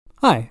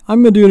Hi,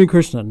 I'm Madhuni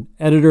Krishnan,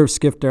 editor of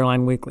Skift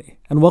Airline Weekly,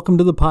 and welcome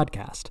to the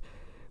podcast.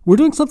 We're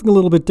doing something a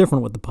little bit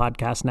different with the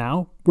podcast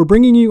now. We're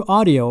bringing you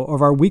audio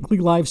of our weekly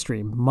live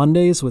stream,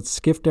 Mondays with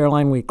Skift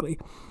Airline Weekly,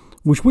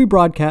 which we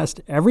broadcast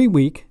every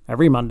week,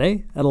 every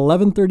Monday at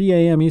 11:30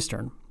 a.m.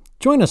 Eastern.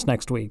 Join us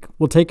next week.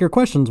 We'll take your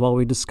questions while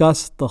we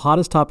discuss the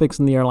hottest topics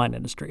in the airline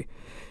industry.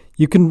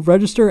 You can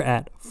register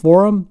at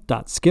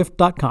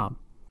forum.skift.com.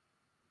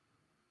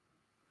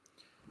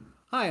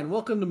 Hi, and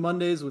welcome to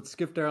Mondays with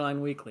Skift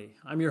Airline Weekly.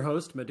 I'm your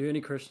host, Madhuni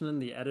Krishnan,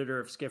 the editor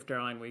of Skift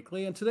Airline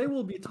Weekly, and today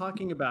we'll be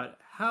talking about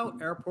how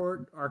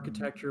airport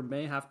architecture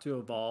may have to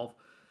evolve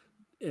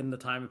in the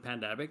time of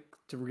pandemic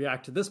to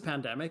react to this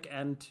pandemic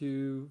and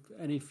to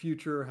any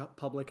future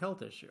public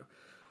health issue.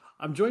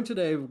 I'm joined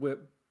today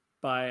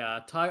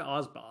by Ty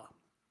Osbaugh,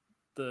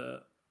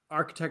 the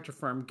architecture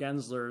firm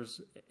Gensler's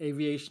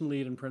aviation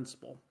lead and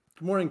principal.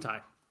 Good morning,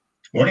 Ty.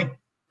 Morning.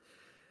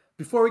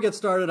 Before we get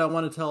started, I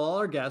want to tell all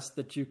our guests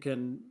that you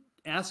can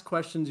ask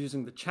questions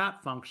using the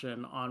chat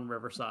function on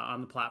Riverside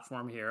on the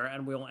platform here,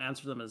 and we'll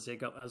answer them as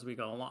we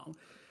go along.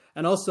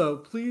 And also,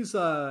 please,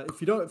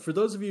 for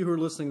those of you who are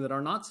listening that are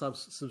not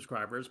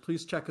subscribers,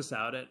 please check us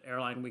out at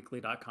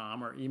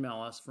airlineweekly.com or email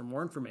us for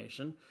more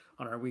information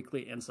on our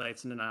weekly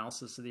insights and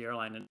analysis of the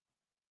airline and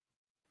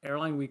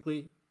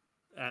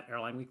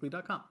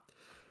airlineweekly@airlineweekly.com.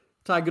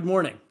 Ty, good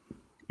morning.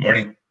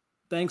 Morning.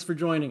 Thanks for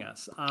joining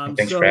us.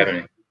 Thanks for having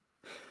me.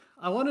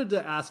 I wanted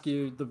to ask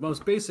you, the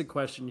most basic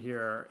question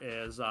here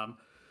is,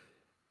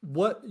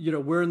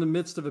 we're in the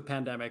midst of a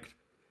pandemic.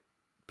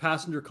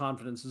 Passenger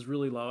confidence is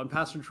really low and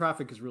passenger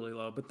traffic is really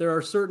low, but there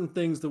are certain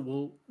things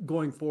that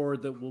going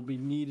forward that will be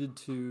needed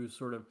to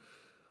sort of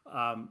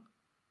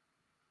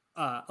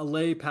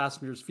allay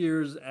passengers'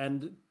 fears,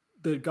 and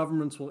the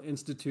governments will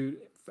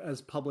institute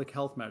as public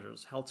health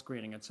measures, health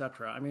screening,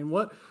 etc. I mean,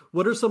 what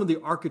are some of the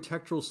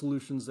architectural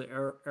solutions that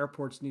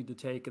airports need to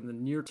take in the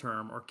near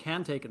term, or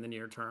can take in the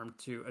near term,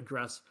 to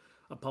address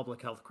a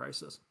public health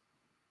crisis?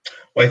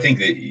 Well, I think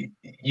that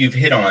you've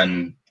hit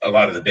on a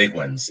lot of the big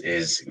ones.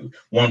 Is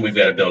one, we've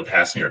got to build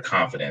passenger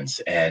confidence,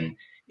 and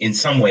in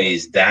some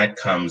ways that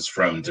comes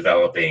from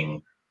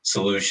developing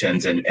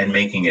solutions and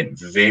making it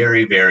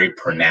very, very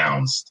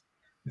pronounced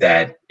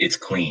that it's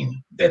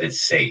clean, that it's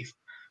safe.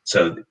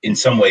 So in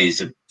some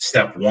ways,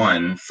 step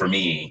one for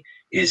me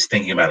is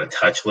thinking about a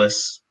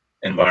touchless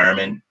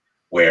environment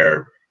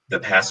where the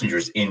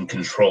passenger's in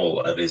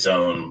control of his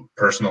own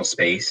personal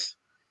space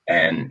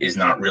and is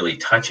not really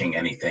touching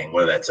anything,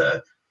 whether that's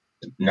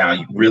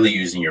now really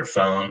using your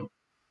phone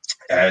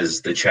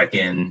as the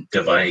check-in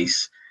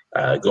device,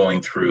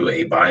 going through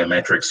a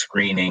biometric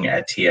screening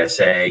at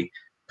TSA,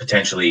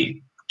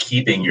 potentially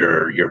keeping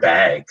your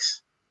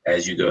bags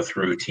as you go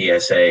through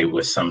TSA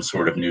with some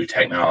sort of new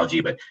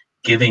technology, but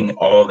giving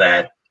all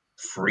that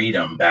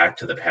freedom back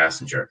to the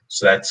passenger.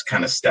 So that's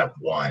kind of step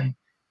one,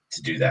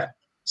 to do that.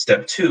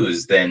 Step two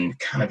is then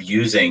kind of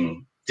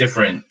using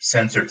different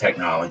sensor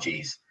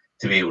technologies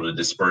to be able to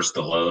disperse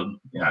the load.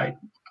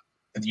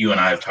 You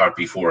and I have talked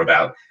before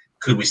about,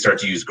 could we start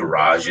to use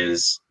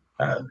garages?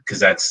 Because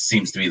that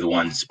seems to be the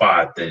one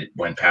spot that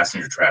when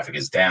passenger traffic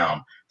is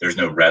down, there's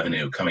no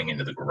revenue coming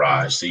into the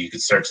garage. So you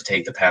could start to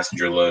take the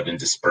passenger load and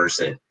disperse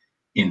it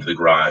into the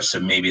garage.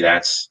 So maybe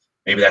that's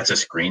a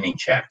screening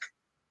check,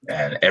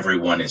 and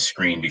everyone is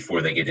screened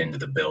before they get into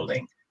the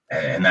building,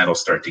 and that'll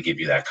start to give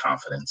you that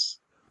confidence.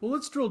 Well,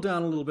 let's drill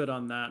down a little bit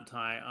on that,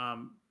 Ty.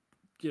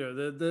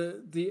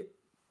 The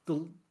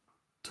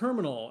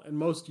terminal in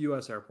most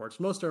U.S. airports,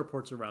 most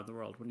airports around the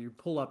world, when you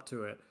pull up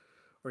to it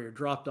or you're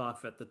dropped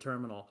off at the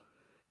terminal,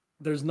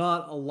 there's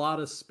not a lot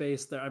of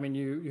space there. I mean,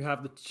 you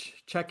have the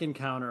check-in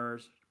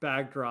counters,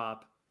 bag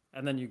drop,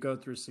 and then you go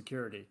through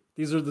security.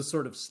 These are the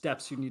sort of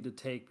steps you need to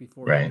take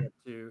before you get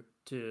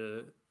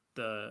to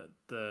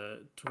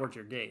towards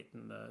your gate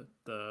and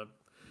the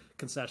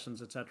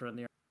concessions, etc. In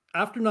the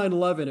after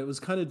 9/11, it was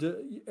kind of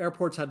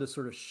airports had to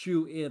sort of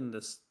shoe in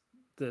this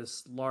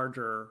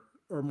larger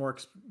or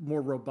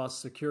more robust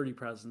security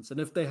presence. And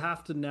if they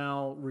have to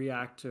now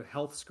react to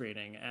health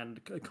screening and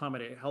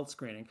accommodate health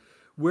screening,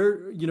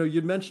 where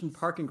you'd mentioned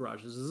parking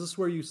garages, is this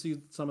where you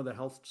see some of the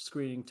health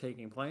screening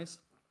taking place?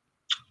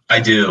 I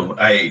do.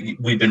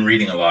 We've been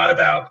reading a lot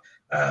about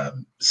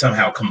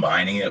somehow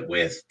combining it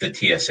with the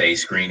TSA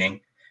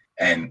screening.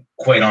 And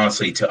quite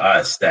honestly, to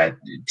us, that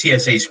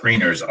TSA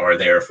screeners are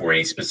there for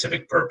a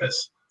specific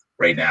purpose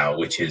right now,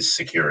 which is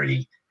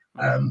security.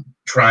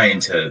 Trying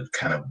to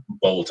kind of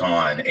bolt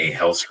on a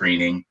health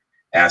screening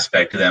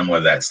aspect to them,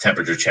 whether that's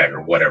temperature check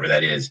or whatever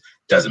that is,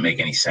 doesn't make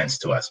any sense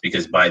to us,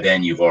 because by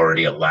then you've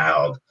already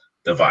allowed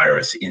the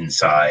virus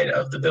inside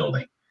of the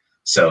building.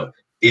 So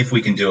if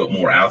we can do it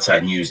more outside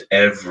and use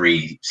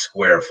every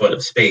square foot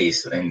of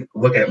space and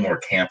look at it more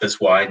campus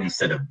wide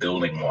instead of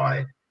building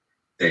wide,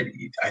 that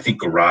I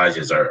think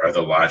garages are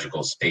the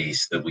logical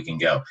space that we can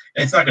go.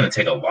 And it's not going to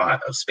take a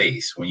lot of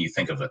space. When you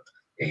think of a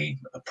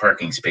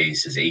parking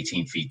space is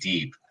 18 feet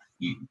deep,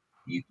 you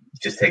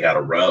just take out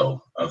a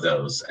row of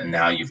those, and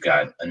now you've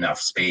got enough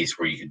space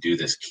where you can do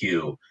this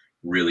queue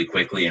really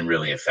quickly and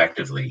really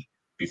effectively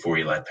before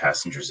you let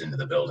passengers into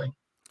the building.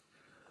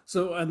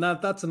 So, and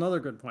that's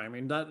another good point. I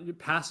mean, that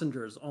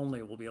passengers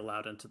only will be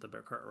allowed into the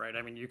Big right?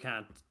 I mean, you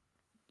can't,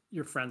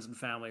 your friends and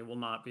family will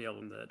not be able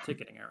in the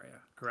ticketing area,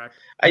 correct?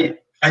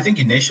 I think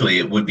initially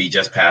it would be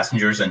just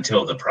passengers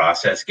until the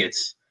process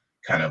gets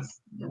kind of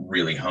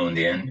really honed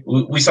in.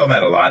 We saw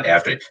that a lot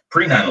after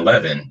pre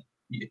 9/11.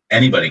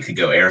 Anybody could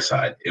go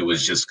airside. It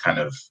was just kind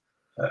of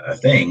a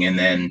thing. And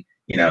then,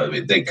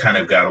 they kind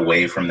of got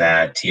away from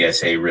that.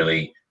 TSA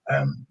really,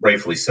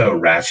 rightfully so,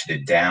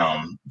 ratcheted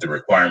down the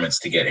requirements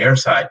to get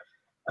airside.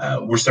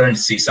 We're starting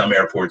to see some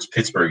airports,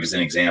 Pittsburgh is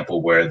an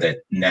example, where that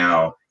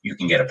now you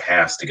can get a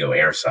pass to go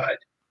airside.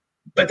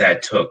 But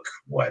that took,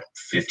 what,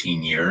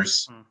 15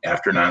 years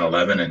after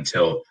 9/11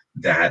 until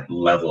that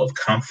level of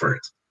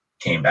comfort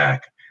came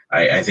back.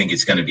 I think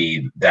it's going to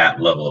be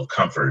that level of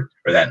comfort,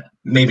 or that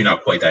maybe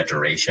not quite that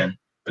duration,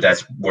 but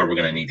that's where we're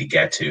going to need to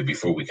get to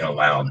before we can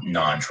allow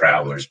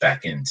non-travelers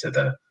back into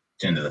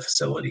the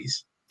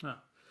facilities.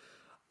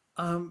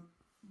 Huh.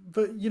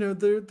 But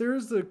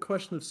there's the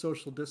question of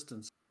social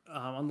distance.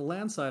 On the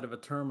land side of a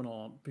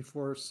terminal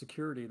before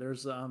security,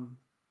 there's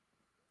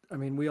I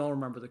mean, we all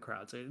remember the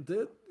crowds.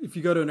 If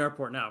you go to an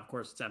airport now, of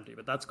course, it's empty,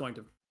 but that's going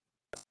to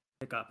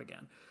pick up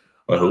again.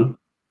 Well,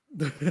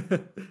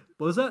 what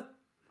was that?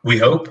 We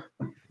hope.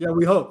 Yeah,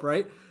 we hope,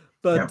 right?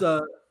 But Yeah.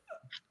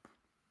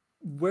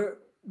 Where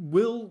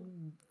will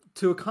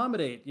to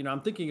accommodate?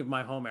 I'm thinking of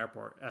my home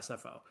airport,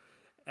 SFO,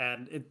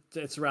 and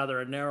it's rather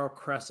a narrow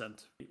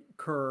crescent,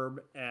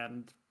 curb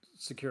and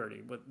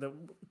security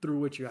through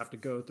which you have to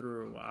go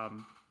through.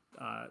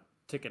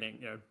 Ticketing,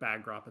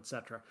 bag drop,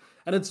 etc.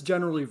 And it's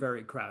generally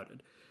very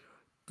crowded.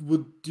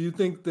 Do you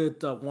think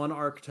that one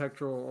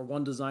architectural or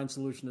one design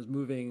solution is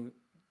moving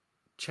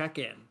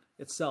check-in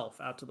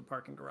itself out to the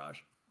parking garage?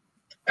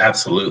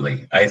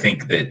 Absolutely. I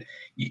think that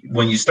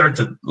when you start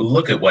to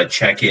look at what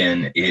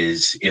check-in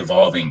is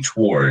evolving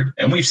toward,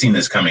 and we've seen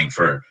this coming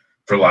for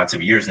lots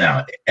of years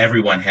now,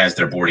 everyone has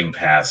their boarding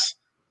pass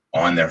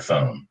on their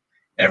phone.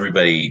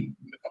 Everybody,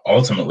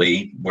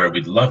 ultimately, where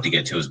we'd love to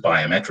get to is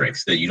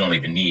biometrics, that you don't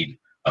even need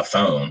a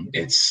phone.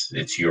 It's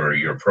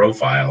your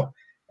profile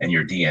and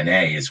your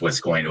DNA is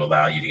what's going to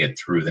allow you to get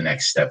through the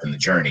next step in the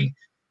journey.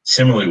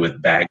 Similarly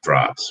with bag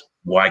drops,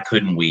 why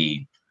couldn't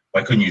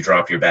you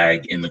drop your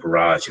bag in the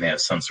garage and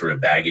have some sort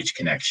of baggage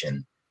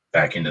connection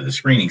back into the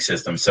screening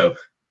system? So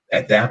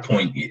at that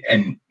point,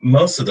 and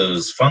most of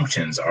those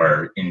functions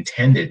are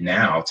intended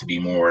now to be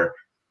more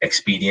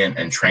expedient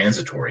and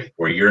transitory,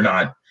 where you're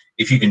not,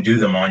 if you can do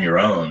them on your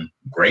own,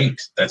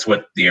 great. That's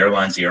what the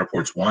airlines, the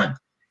airports want,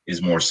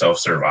 is more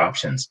self-serve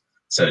options.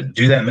 So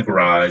do that in the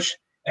garage,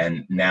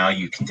 and now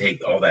you can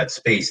take all that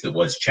space that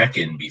was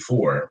check-in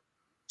before,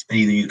 and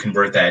either you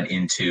convert that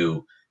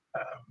into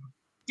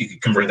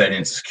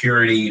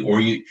security, or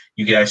you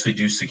could actually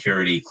do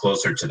security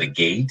closer to the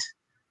gate.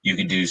 You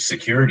could do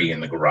security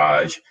in the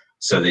garage,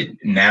 so that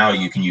now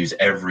you can use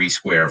every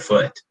square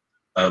foot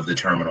of the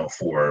terminal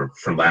for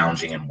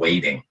lounging and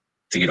waiting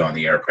to get on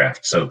the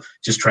aircraft. So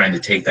just trying to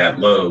take that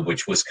load,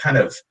 which was kind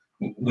of,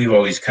 we've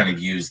always kind of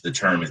used the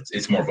term,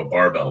 it's more of a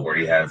barbell, where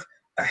you have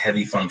a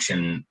heavy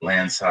function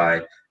land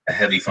side, a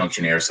heavy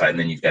function air side, and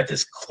then you've got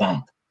this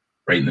clump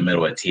right in the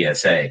middle at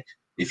TSA.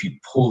 If you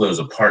pull those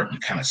apart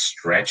and kind of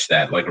stretch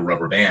that like a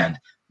rubber band,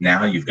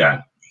 now you've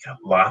got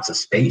lots of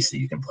space that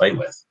you can play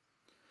with.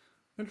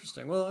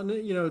 Interesting. Well, and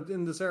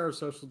in this era of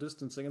social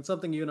distancing, and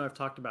something you and I have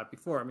talked about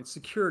before, I mean,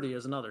 security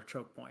is another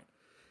choke point.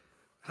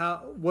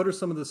 What are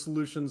some of the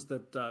solutions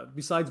that,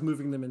 besides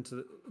moving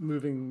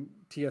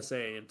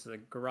TSA into the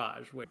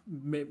garage, which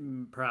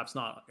perhaps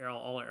not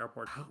all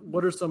airports,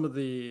 what are some of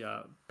the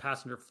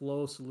passenger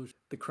flow solutions,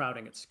 the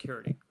crowding at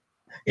security?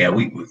 Yeah,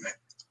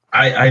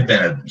 I've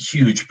been a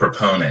huge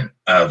proponent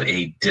of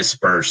a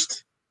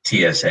dispersed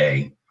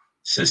TSA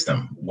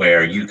system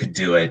where you could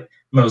do it.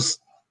 Most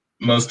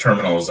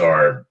terminals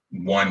are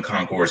one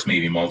concourse,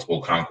 maybe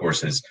multiple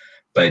concourses,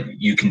 but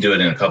you can do it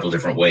in a couple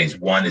different ways.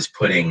 One is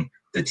putting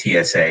the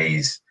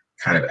TSAs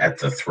kind of at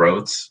the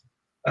throats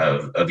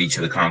of each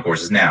of the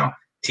concourses. Now,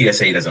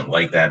 TSA doesn't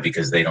like that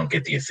because they don't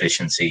get the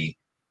efficiency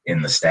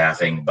in the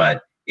staffing.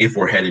 But if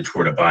we're headed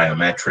toward a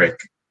biometric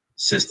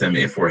system,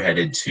 if we're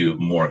headed to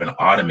more of an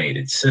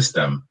automated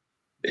system,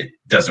 it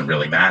doesn't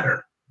really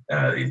matter.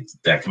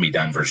 That can be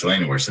done virtually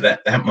anywhere. So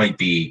that might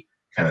be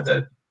kind of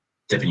the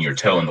dipping your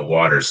toe in the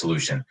water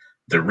solution.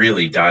 The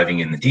really diving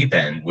in the deep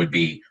end would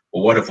be,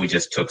 well, what if we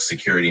just took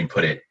security and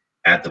put it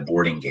at the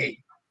boarding gate?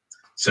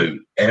 So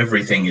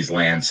everything is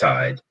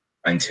landside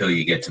until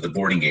you get to the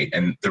boarding gate.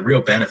 And the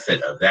real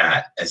benefit of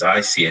that, as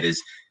I see it,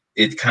 is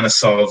it kind of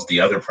solves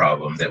the other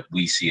problem that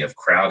we see of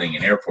crowding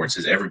in airports,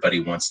 is everybody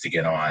wants to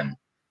get on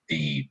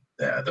the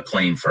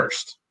plane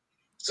first.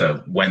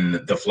 So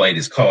when the flight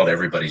is called,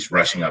 everybody's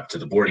rushing up to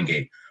the boarding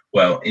gate.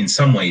 Well, in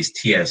some ways,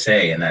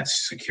 TSA and that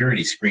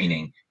security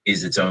screening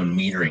is its own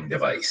metering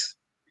device,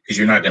 because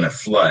you're not going to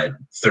flood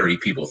 30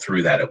 people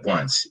through that at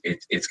once.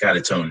 It's got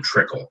its own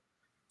trickle.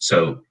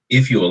 So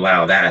if you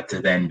allow that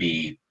to then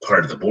be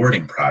part of the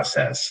boarding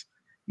process,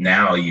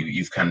 now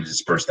you've kind of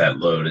dispersed that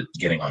load at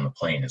getting on the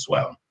plane as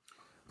well.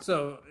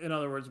 So in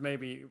other words,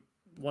 maybe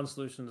one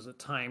solution is a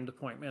timed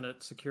appointment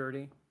at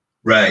security.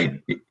 Right.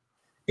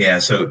 Yeah.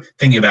 So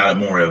thinking about it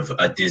more of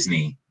a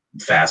Disney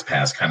fast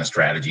pass kind of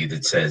strategy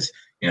that says,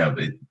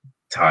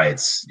 Ty,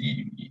 it's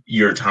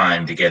your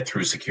time to get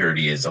through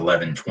security is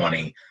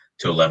 11:20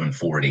 to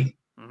 11:40,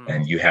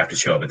 and you have to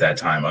show up at that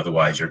time.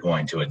 Otherwise, you're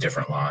going to a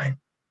different line.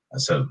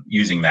 So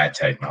using that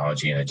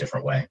technology in a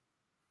different way.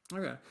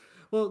 Okay.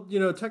 Well,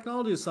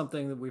 technology is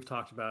something that we've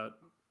talked about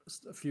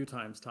a few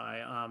times,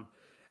 Ty.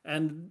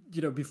 And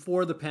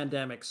before the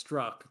pandemic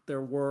struck,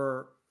 there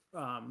were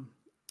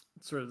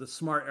sort of the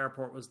smart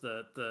airport was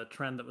the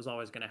trend that was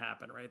always going to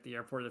happen, right? The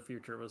airport of the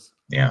future was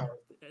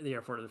the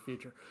airport of the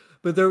future.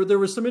 But there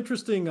was some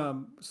interesting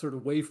sort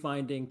of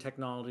wayfinding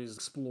technologies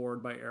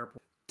explored by airports,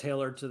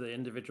 tailored to the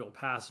individual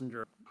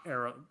passenger.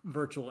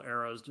 Virtual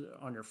arrows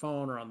on your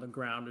phone or on the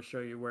ground to show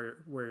you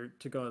where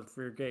to go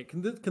for your gate.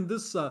 Can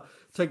this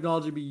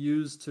technology be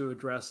used to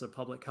address a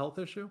public health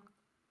issue?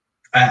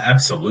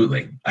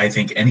 Absolutely. I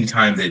think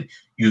anytime that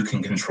you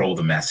can control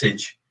the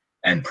message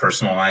and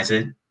personalize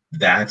it,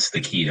 that's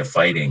the key to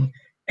fighting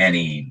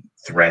any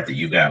threat that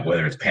you got,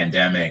 whether it's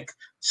pandemic,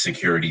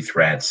 security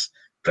threats,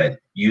 but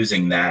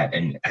using that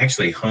and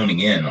actually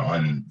honing in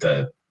on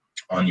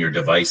your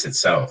device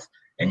itself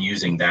and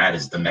using that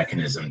as the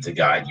mechanism to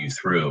guide you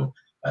through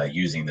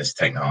using this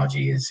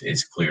technology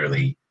is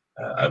clearly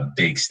a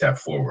big step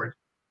forward.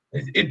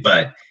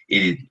 But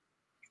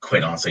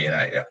quite honestly,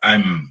 and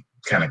I'm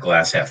kind of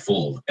glass half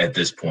full at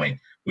this point.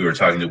 We were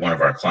talking to one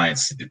of our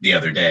clients the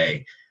other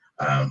day,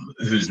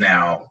 who's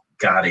now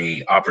got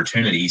a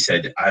opportunity. He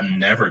said, I'm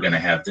never going to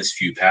have this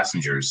few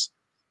passengers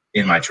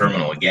in my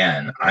terminal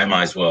again. I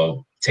might as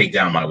well take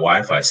down my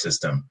Wi-Fi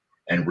system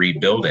and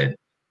rebuild it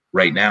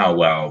right now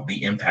while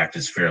the impact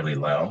is fairly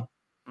low.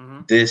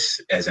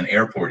 This, as an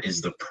airport, is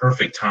the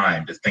perfect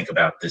time to think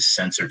about this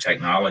sensor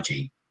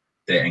technology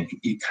and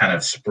kind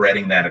of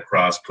spreading that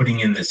across, putting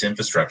in this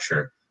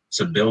infrastructure.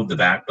 So build the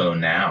backbone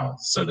now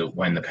so that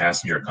when the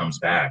passenger comes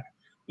back,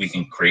 we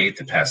can create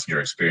the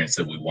passenger experience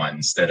that we want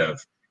instead of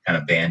kind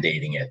of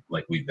band-aiding it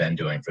like we've been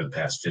doing for the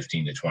past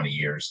 15 to 20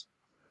 years.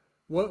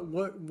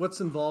 What's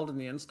involved in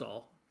the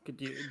install?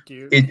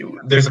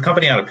 There's a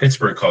company out of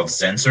Pittsburgh called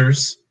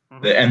Zensors,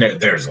 and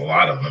there's a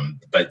lot of them,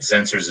 but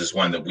Zensors is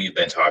one that we've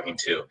been talking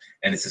to,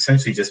 and it's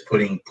essentially just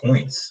putting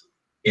points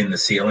in the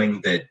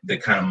ceiling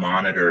that kind of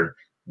monitor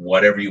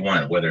whatever you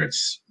want, whether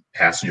it's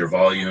passenger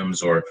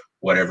volumes or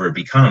whatever it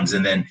becomes,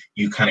 and then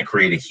you kind of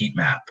create a heat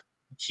map.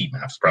 Heat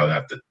map's probably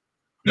not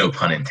no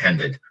pun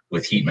intended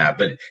with heat map,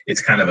 but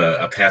it's kind of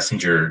a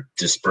passenger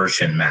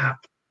dispersion map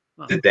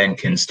that then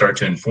can start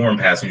to inform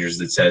passengers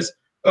that says,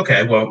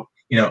 okay, well,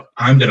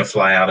 I'm going to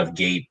fly out of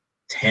gate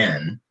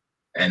 10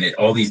 and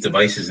all these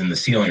devices in the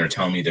ceiling are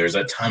telling me there's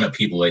a ton of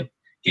people at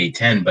gate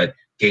 10, but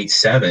gate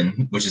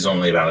 7, which is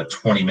only about a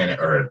 20-minute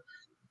or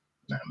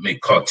maybe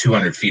call it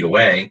 200 feet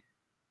away,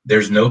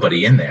 there's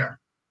nobody in there.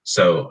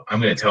 So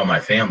I'm going to tell my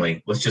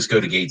family, let's just go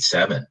to gate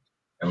 7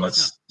 and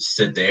let's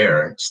sit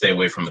there, stay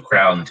away from the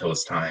crowd until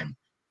it's time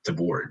to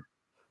board.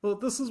 Well,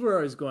 this is where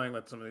I was going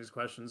with some of these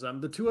questions.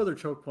 The two other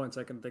choke points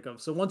I can think of.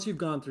 So once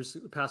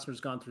passengers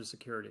gone through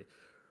security,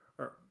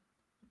 or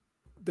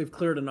they've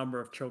cleared a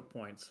number of choke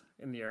points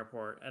in the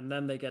airport, and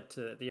then they get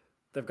to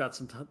they've got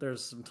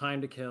there's some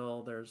time to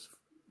kill. There's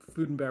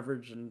food and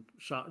beverage and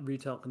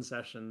retail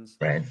concessions.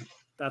 Right.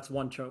 That's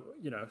one choke,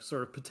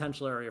 sort of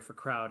potential area for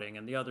crowding,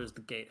 and the other is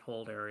the gate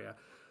hold area.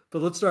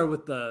 But let's start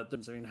with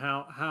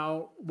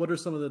what are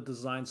some of the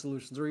design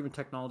solutions or even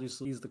technologies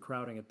to ease the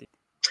crowding at the?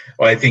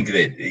 Well, I think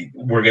that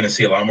we're going to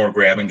see a lot more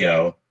grab and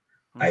go.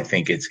 I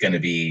think it's going to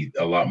be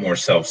a lot more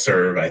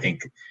self-serve. I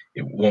think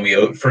when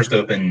we first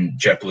opened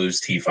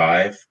JetBlue's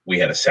T5, we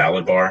had a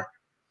salad bar.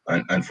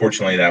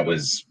 Unfortunately, that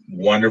was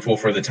wonderful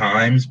for the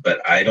times,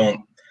 but I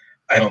don't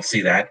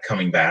see that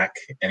coming back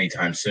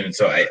anytime soon.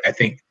 So I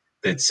think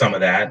that some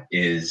of that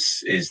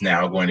is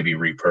now going to be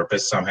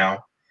repurposed somehow.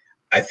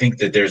 I think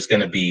that there's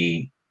going to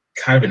be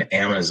kind of an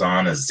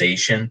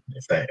Amazonization,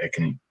 if I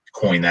can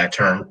coin that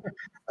term.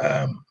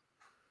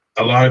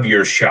 A lot of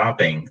your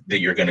shopping that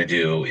you're going to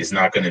do is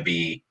not going to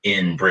be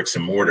in bricks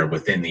and mortar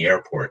within the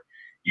airport.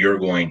 You're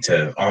going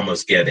to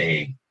almost get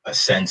a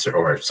sensor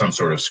or some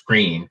sort of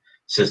screen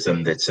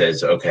system that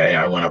says, okay,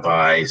 I want to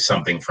buy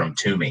something from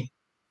Tumi.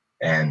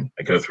 And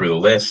I go through the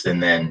list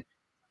and then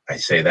I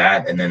say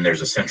that, and then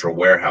there's a central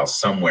warehouse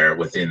somewhere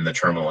within the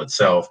terminal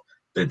itself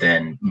that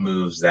then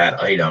moves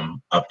that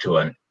item up to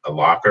a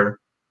locker,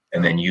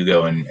 and then you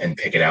go and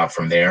pick it out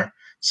from there.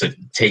 So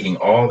taking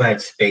all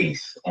that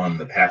space on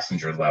the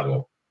passenger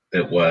level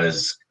that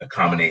was a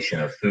combination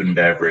of food and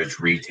beverage,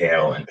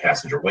 retail, and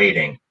passenger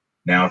waiting,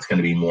 now it's going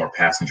to be more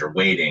passenger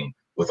waiting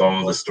with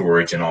all the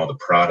storage and all the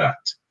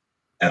product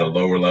at a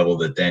lower level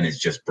that then is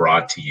just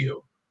brought to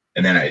you.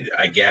 And then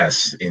I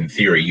guess in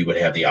theory, you would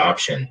have the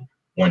option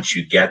once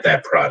you get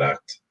that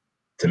product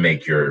to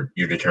make your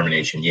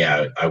determination.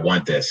 Yeah, I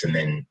want this. And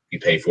then you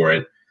pay for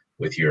it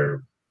with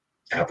your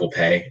Apple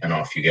Pay and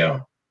off you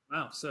go.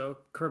 Wow. So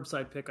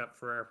curbside pickup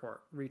for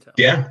airport retail.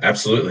 Yeah,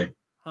 absolutely.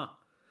 Huh.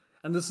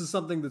 And this is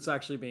something that's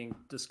actually being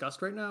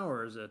discussed right now,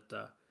 or is it?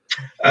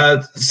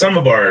 Some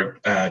of our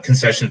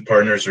concession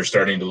partners are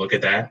starting to look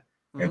at that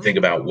and Mm-hmm. think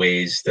about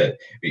ways that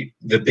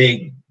the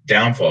big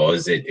downfall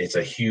is that it's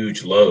a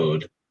huge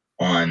load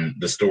on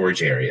the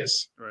storage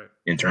areas Right.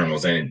 in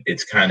terminals. And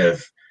it's kind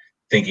of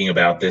thinking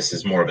about this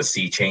as more of a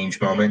sea change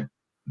moment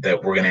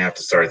that we're going to have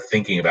to start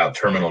thinking about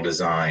terminal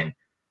design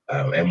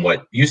and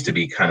what used to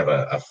be kind of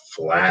a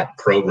flat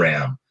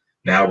program.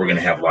 Now we're going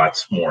to have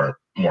lots more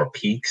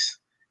peaks,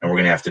 and we're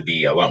going to have to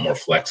be a lot more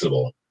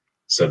flexible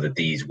so that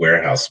these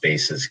warehouse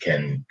spaces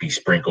can be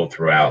sprinkled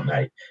throughout. And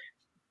I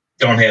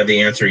don't have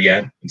the answer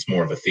yet. It's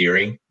more of a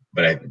theory,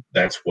 but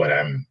that's what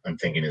I'm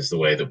thinking is the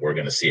way that we're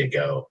going to see it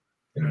go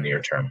in the Right.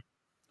 near term.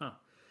 Huh.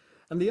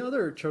 And the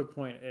other choke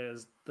point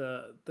is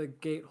the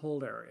gate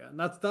hold area, and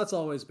that's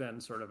always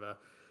been sort of a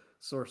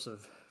source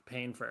of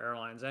pain for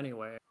airlines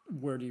anyway.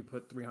 Where do you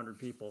put 300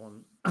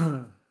 people,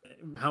 and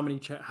how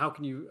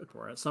can you?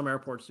 Some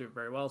airports do it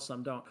very well,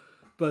 some don't.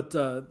 But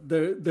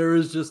there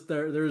is just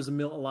there's a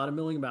lot of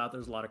milling about.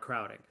 There's a lot of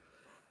crowding.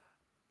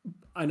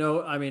 I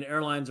know. I mean,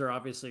 airlines are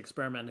obviously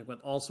experimenting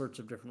with all sorts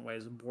of different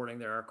ways of boarding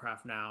their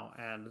aircraft now,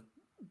 and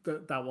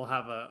that will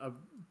have a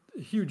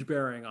huge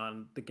bearing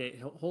on the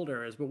gate hold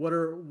areas. But what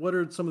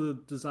are some of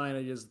the design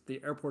ideas that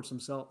the airports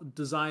themselves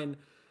design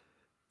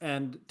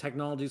and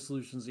technology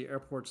solutions the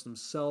airports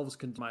themselves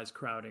can optimize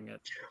crowding it?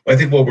 I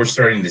think what we're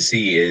starting to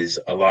see is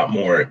a lot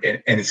more,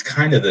 and it's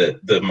kind of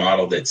the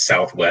model that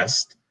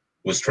Southwest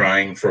was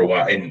trying for a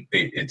while, and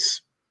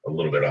it's a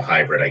little bit of a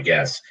hybrid, I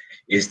guess,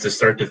 is to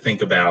start to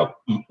think about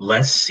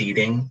less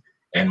seating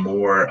and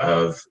more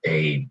of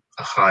a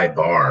high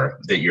bar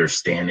that you're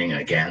standing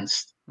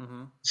against.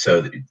 Mm-hmm.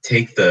 So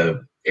take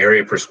the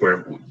area per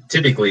square.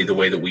 Typically, the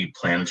way that we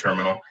plan a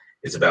terminal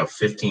is about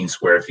 15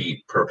 square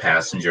feet per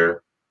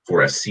passenger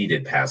for a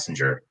seated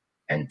passenger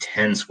and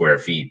 10 square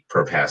feet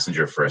per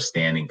passenger for a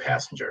standing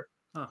passenger.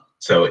 Huh.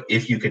 So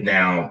if you could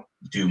now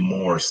do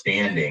more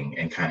standing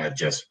and kind of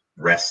just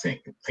resting,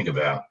 think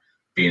about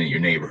being at your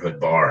neighborhood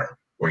bar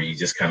where you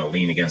just kind of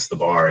lean against the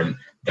bar, and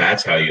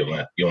that's how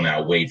you'll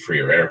now wait for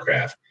your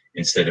aircraft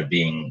instead of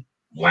being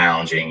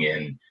lounging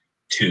in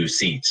two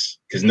seats,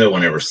 because no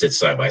one ever sits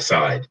side by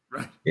side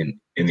Right.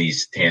 in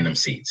these tandem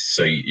seats.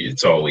 So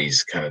it's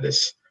always kind of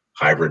this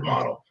hybrid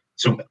model.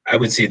 So I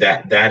would say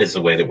that is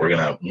the way that we're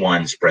going to,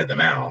 one, spread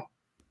them out.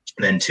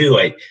 And then two,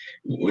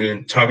 we've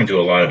been talking to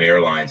a lot of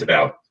airlines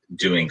about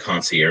doing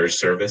concierge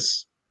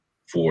service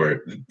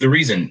for the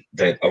reason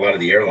that a lot of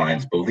the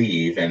airlines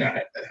believe, and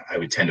I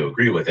would tend to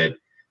agree with it,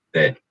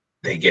 that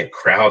they get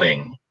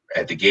crowding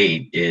at the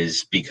gate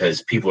is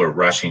because people are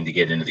rushing to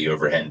get into the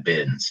overhead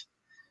bins.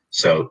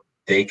 So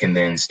they can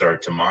then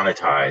start to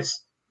monetize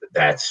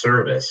that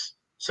service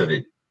so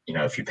that,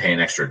 if you pay an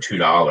extra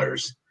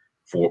 $2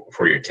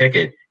 for your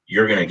ticket,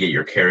 you're going to get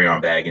your carry-on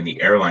bag and the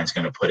airline's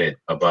going to put it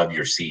above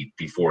your seat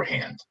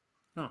beforehand.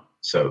 Huh.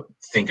 So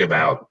think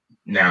about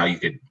now you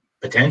could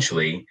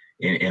potentially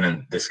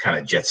in this kind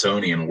of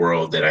Jetsonian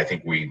world that I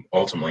think we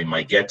ultimately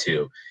might get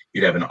to,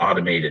 you'd have an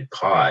automated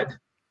pod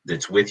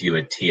that's with you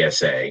at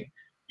TSA.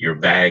 Your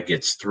bag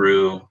gets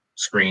through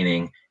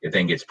screening, it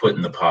then gets put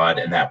in the pod,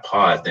 and that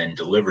pod then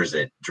delivers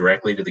it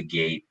directly to the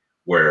gate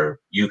where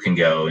you can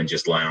go and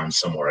just lounge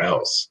somewhere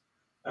else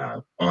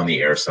on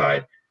the air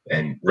side,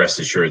 and rest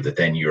assured that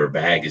then your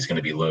bag is going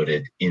to be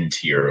loaded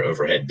into your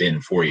overhead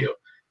bin for you.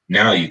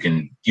 Now you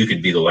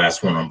could be the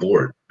last one on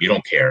board. You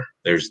don't care.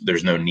 There's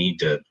no need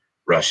to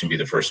rush and be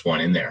the first one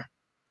in there.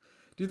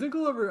 Do you think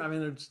we'll ever? I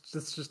mean,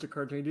 this just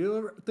occurred to me. Do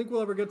you think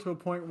we'll ever get to a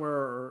point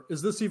where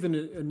is this even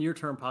a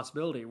near-term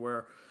possibility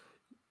where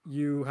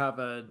you have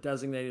a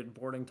designated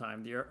boarding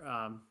time?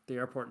 The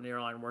airport and the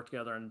airline work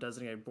together on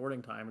designated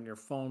boarding time, and your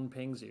phone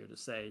pings you to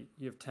say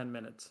you have 10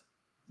 minutes.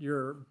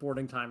 Your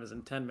boarding time is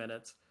in 10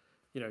 minutes.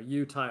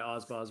 You, Ty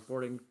Osbaw's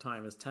boarding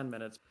time is 10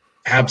 minutes.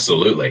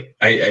 Absolutely.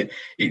 I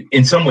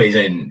in some ways,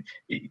 and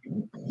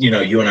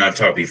you and I have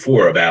talked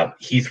before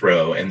about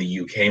Heathrow and the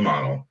UK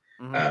model.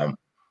 Mm-hmm.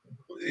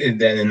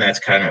 And that's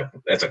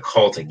a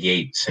call to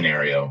gate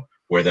scenario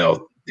where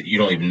you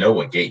don't even know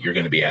what gate you're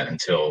going to be at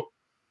until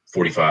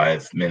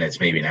 45 minutes,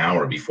 maybe an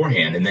hour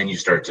beforehand, and then you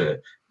start to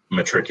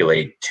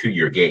matriculate to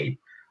your gate.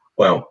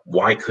 Well,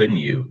 why couldn't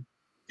you?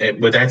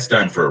 But that's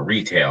done for a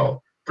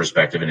retail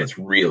perspective, and it's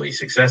really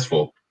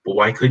successful. But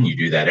why couldn't you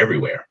do that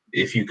everywhere?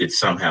 If you could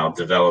somehow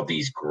develop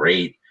these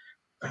great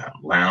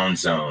lounge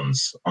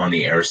zones on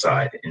the air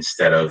side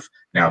instead of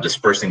now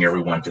dispersing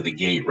everyone to the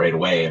gate right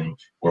away and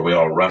where we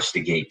all rush to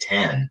gate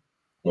 10.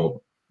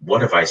 Well,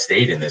 what if I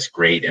stayed in this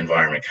great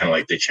environment, kind of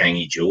like the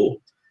Changi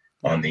Jewel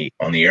on the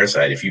air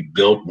side? If you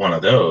built one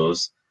of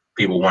those,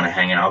 people want to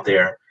hang out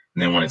there,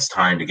 and then when it's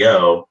time to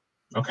go,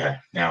 okay,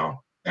 now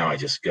I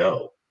just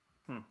go.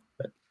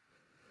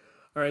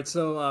 All right,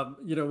 so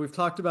we've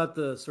talked about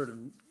the sort of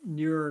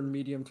near and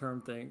medium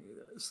term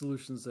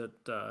solutions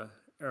that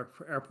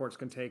airports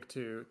can take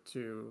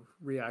to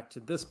react to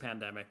this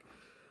pandemic.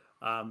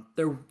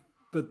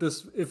 But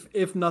this,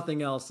 if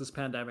nothing else, this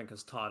pandemic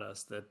has taught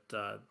us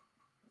that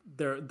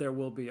there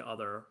will be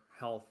other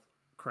health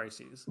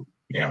crises.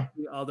 Yeah.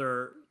 the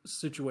other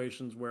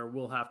situations where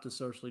we'll have to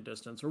socially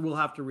distance or we'll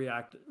have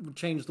to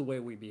change the way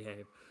we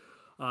behave.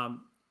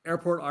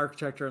 Airport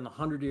architecture in the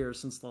 100 years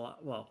since the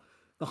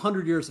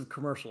 100 years of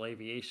commercial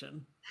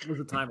aviation was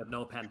a time of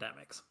no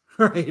pandemics,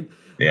 right?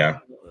 Yeah.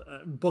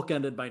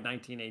 Bookended by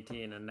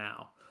 1918 and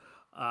now.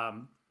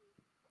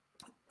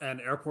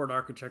 And airport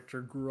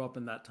architecture grew up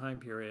in that time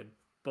period,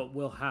 but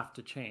will have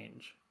to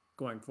change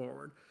going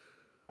forward.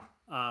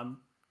 Now,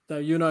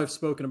 you and I have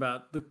spoken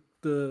about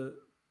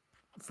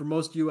for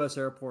most U.S.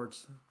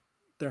 airports,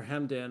 they're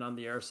hemmed in on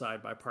the air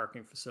side by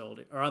parking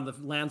facility, or on the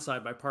land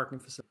side by parking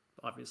facility,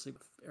 obviously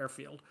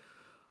airfield,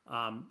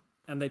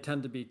 and they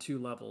tend to be two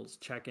levels: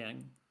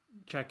 check-in,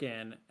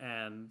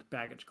 and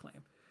baggage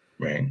claim.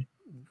 Right.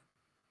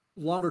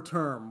 Longer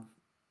term,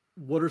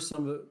 what are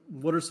some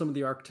of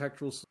the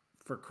architectural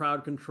for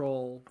crowd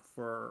control,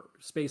 for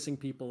spacing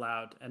people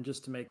out, and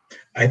just to make?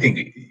 I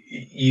think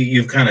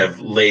you've kind of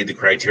laid the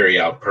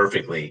criteria out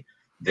perfectly,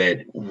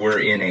 that we're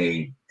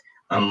in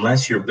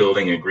unless you're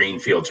building a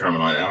greenfield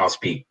terminal, and I'll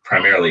speak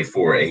primarily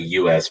for a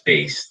U.S.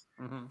 based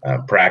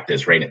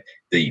practice, right?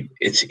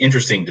 It's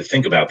interesting to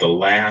think about the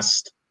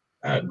last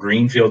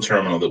greenfield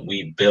terminal that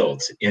we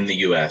built in the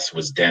U.S.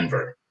 was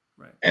Denver,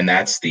 right. And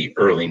that's the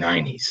early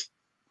 90s.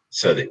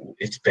 So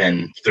it's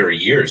been 30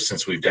 years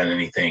since we've done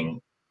anything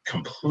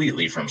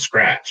completely from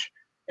scratch.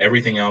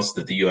 Everything else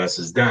that the U.S.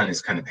 has done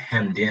is kind of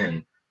hemmed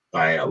in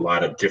by a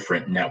lot of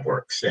different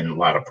networks and a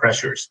lot of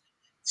pressures.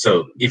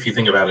 So if you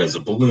think about it as a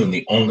balloon,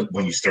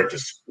 when you start to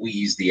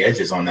squeeze the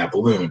edges on that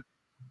balloon,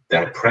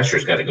 that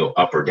pressure's got to go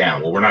up or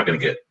down. Well, we're not going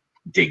to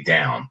dig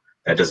down.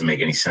 That doesn't make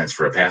any sense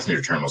for a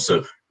passenger terminal.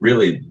 So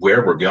really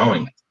where we're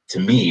going, to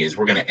me, is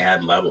we're going to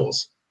add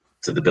levels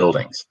to the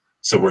buildings.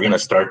 So we're going to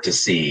start to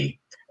see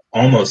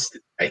almost,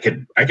 I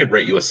could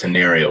write you a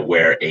scenario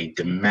where a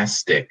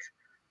domestic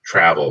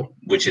travel,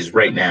 which is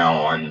right now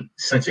on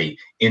essentially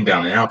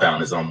inbound and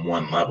outbound, is on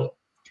one level.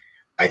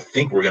 I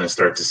think we're going to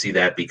start to see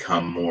that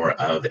become more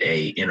of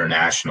a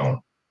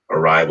international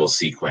arrival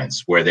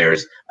sequence where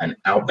there's an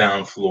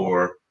outbound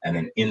floor and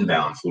an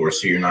inbound floor.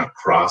 So you're not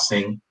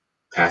crossing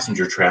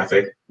passenger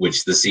traffic,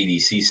 which the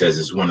CDC says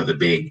is one of the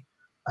big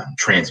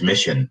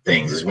transmission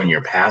things, is when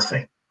you're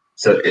passing.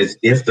 So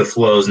if the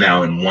flow is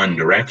now in one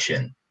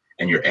direction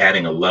and you're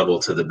adding a level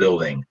to the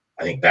building,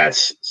 I think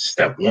that's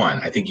step one.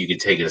 I think you could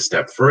take it a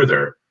step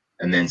further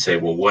and then say,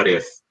 well, what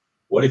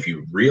if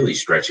you really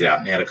stretch it out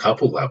and add a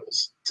couple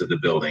levels to the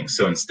building?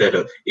 So instead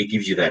of, it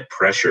gives you that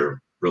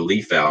pressure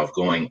relief valve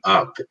going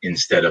up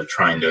instead of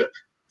trying to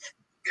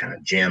kind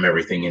of jam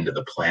everything into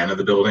the plan of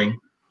the building.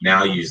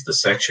 Now use the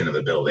section of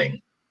the building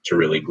to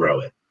really grow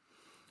it.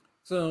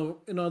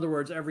 So in other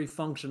words, every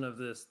function of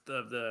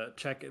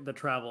the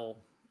travel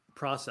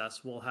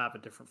process will have a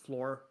different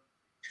floor?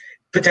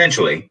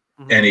 Potentially.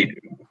 Mm-hmm. And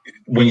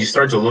when you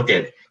start to look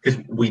at,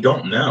 because we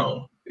don't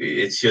know,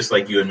 it's just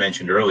like you had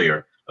mentioned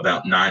earlier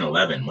about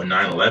 9/11. When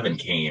 9/11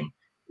 came,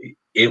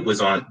 it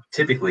was on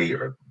typically,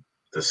 or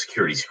the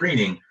security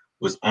screening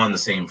was on the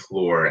same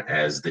floor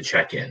as the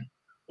check-in.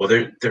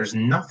 Well, there's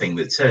nothing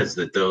that says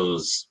that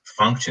those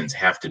functions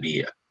have to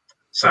be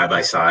side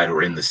by side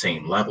or in the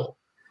same level.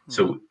 Mm-hmm.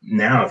 So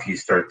now if you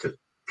start to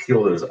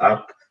peel those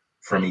up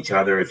from each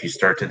other, if you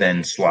start to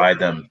then slide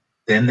them,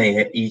 then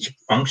each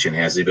function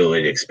has the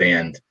ability to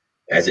expand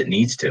as it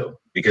needs to,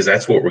 because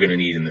that's what we're going to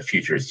need in the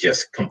future, is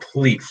just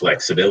complete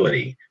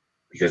flexibility.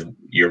 Because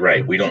you're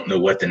right, we don't know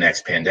what the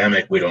next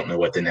pandemic, we don't know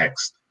what the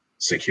next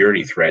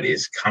security threat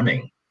is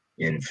coming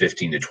in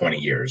 15 to 20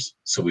 years.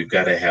 So we've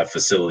got to have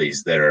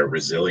facilities that are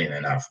resilient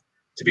enough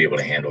to be able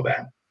to handle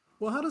that.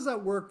 Well, how does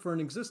that work for an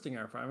existing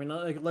airport? I mean,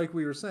 like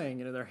we were saying,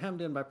 they're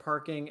hemmed in by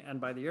parking and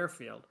by the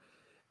airfield.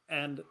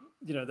 And,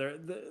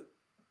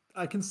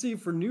 I can see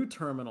for new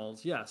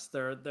terminals, yes,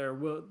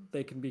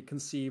 they can be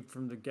conceived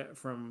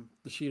from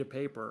the sheet of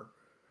paper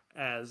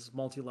as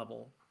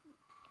multi-level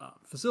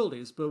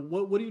facilities. But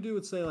what do you do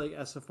with, say, like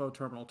SFO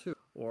Terminal 2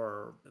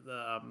 or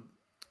the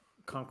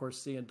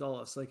Concourse C in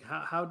Dulles? Like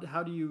how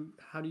do you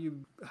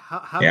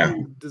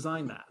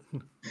design that?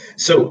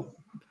 So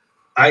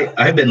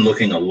I've been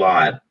looking a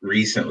lot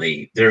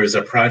recently. There is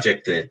a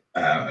project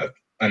that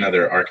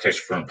another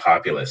architecture firm,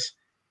 Populous,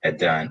 had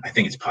done. I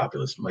think it's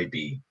Populous. It might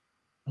be.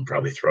 I'm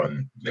probably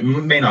throwing. It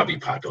may not be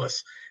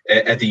Populous,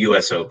 at the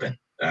U.S. Open,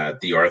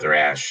 the Arthur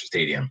Ashe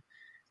Stadium,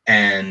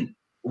 and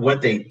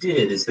what they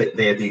did is that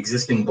they had the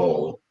existing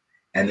bowl,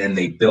 and then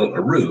they built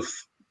a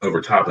roof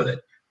over top of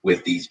it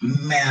with these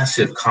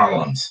massive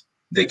columns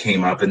that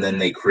came up, and then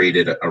they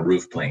created a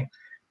roof plane.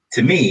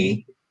 To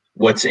me,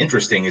 what's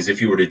interesting is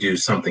if you were to do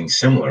something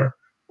similar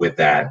with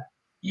that,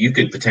 you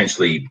could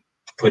potentially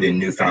put in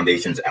new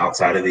foundations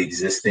outside of the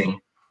existing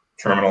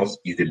terminals.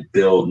 You could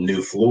build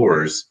new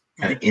floors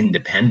kind of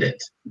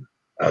independent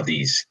of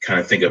these. Kind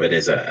of think of it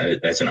as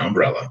an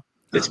umbrella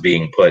that's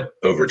being put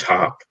over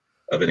top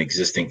of an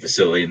existing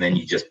facility, and then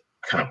you just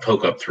kind of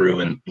poke up through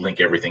and link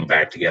everything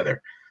back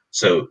together.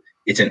 So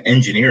it's an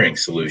engineering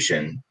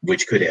solution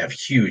which could have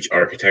huge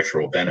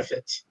architectural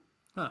benefits.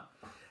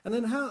 And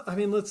then how? I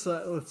mean, let's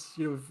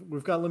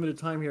we've got limited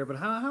time here, but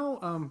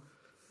how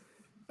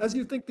as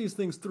you think these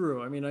things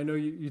through, I mean, I know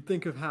you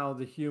think of how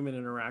the human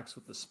interacts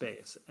with the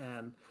space,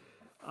 and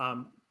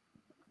um,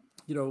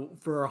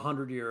 for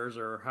 100 years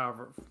or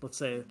however, let's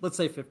say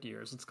 50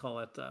 years, let's call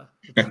it.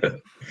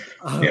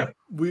 Yeah.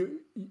 We,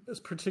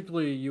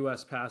 particularly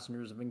U.S.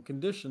 passengers, have been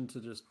conditioned to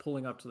just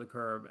pulling up to the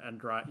curb and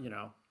drive,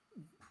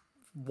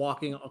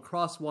 walking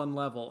across one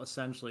level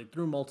essentially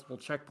through multiple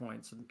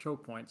checkpoints and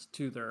choke points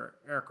to their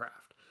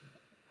aircraft.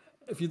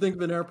 If you think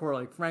of an airport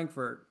like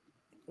Frankfurt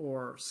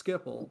or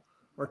Schiphol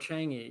or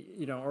Changi,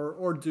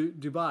 or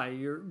Dubai,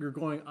 you're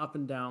going up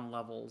and down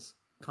levels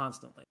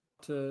constantly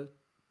to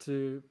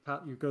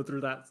you go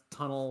through that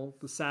tunnel,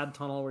 the sad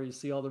tunnel where you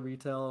see all the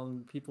retail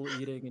and people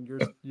eating, and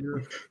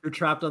you're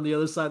trapped on the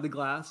other side of the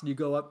glass, and you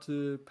go up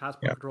to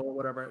passport Yeah. control or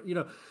whatever.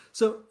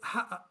 So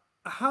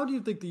how do you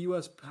think the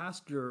U.S.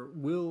 passenger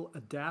will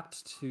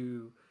adapt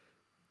to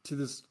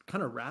this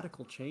kind of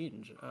radical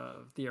change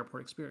of the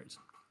airport experience?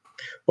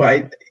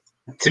 Well,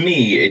 to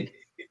me,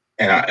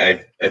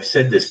 I've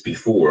said this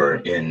before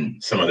in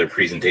some other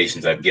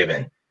presentations I've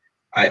given.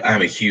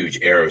 I'm a huge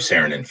Eero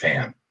Saarinen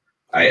fan.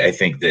 I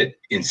think that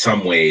in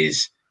some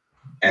ways,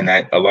 and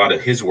that a lot of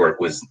his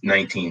work was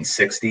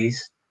 1960s,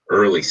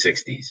 early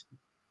 60s,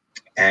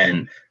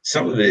 and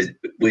some of it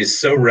was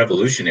so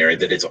revolutionary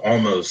that it's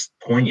almost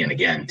poignant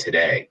again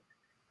today.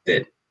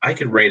 That I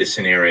could write a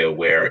scenario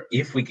where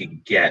if we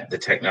could get the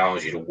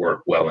technology to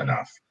work well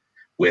enough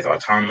with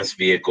autonomous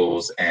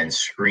vehicles and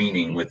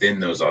screening within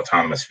those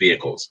autonomous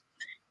vehicles,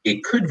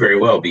 it could very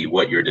well be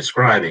what you're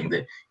describing,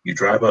 that you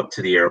drive up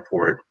to the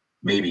airport,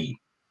 maybe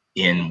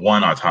in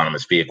one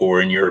autonomous vehicle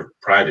or in your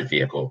private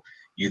vehicle.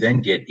 You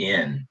then get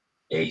in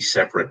a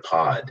separate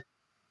pod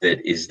that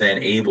is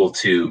then able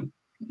to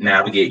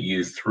navigate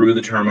you through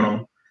the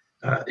terminal.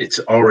 It's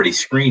already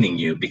screening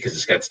you because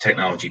it's got the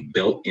technology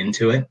built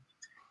into it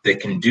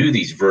that can do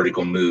these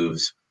vertical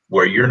moves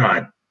where you're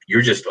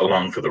just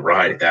along for the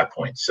ride at that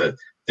point. So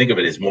think of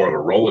it as more of a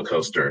roller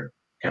coaster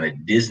kind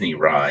of Disney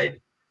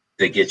ride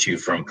that gets you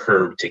from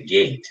curb to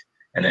gate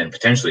and then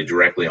potentially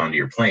directly onto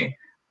your plane.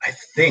 I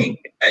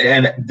think,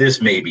 and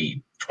this may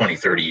be 20,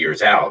 30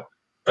 years out,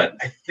 but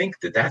I think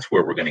that that's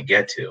where we're going to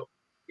get to,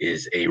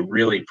 is a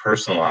really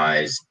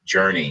personalized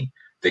journey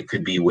that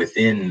could be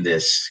within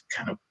this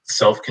kind of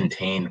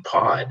self-contained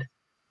pod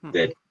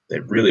that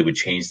really would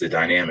change the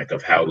dynamic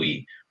of how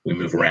we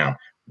move around.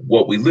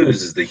 What we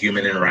lose is the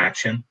human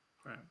interaction,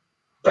 Right.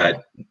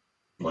 but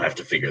we'll have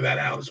to figure that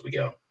out as we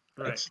go.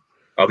 Right.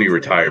 I'll be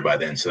retired by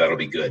then, so that'll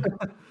be good.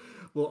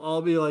 We'll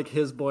all be like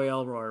his boy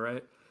Elroy,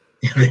 right?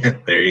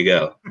 There you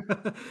go.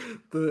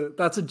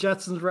 That's a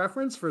Jetsons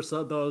reference for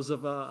those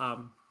of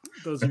you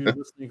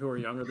listening who are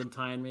younger than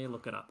Ty and me.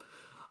 Look it up.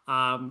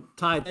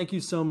 Ty, thank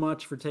you so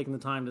much for taking the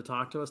time to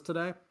talk to us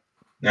today.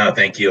 No,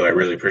 thank you. I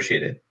really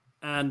appreciate it.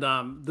 And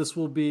this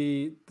will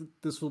be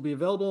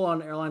available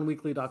on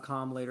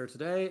airlineweekly.com later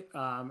today,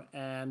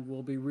 and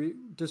will be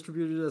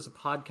distributed as a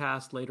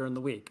podcast later in the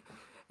week.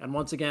 And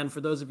once again,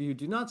 for those of you who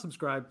do not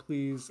subscribe,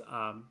 please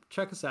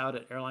check us out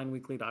at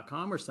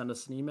airlineweekly.com or send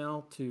us an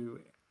email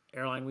to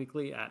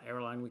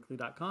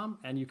airlineweekly@airlineweekly.com.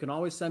 And you can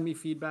always send me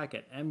feedback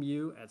at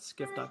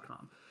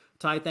mu@skift.com.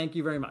 Ty, thank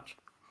you very much.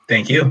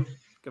 Thank you.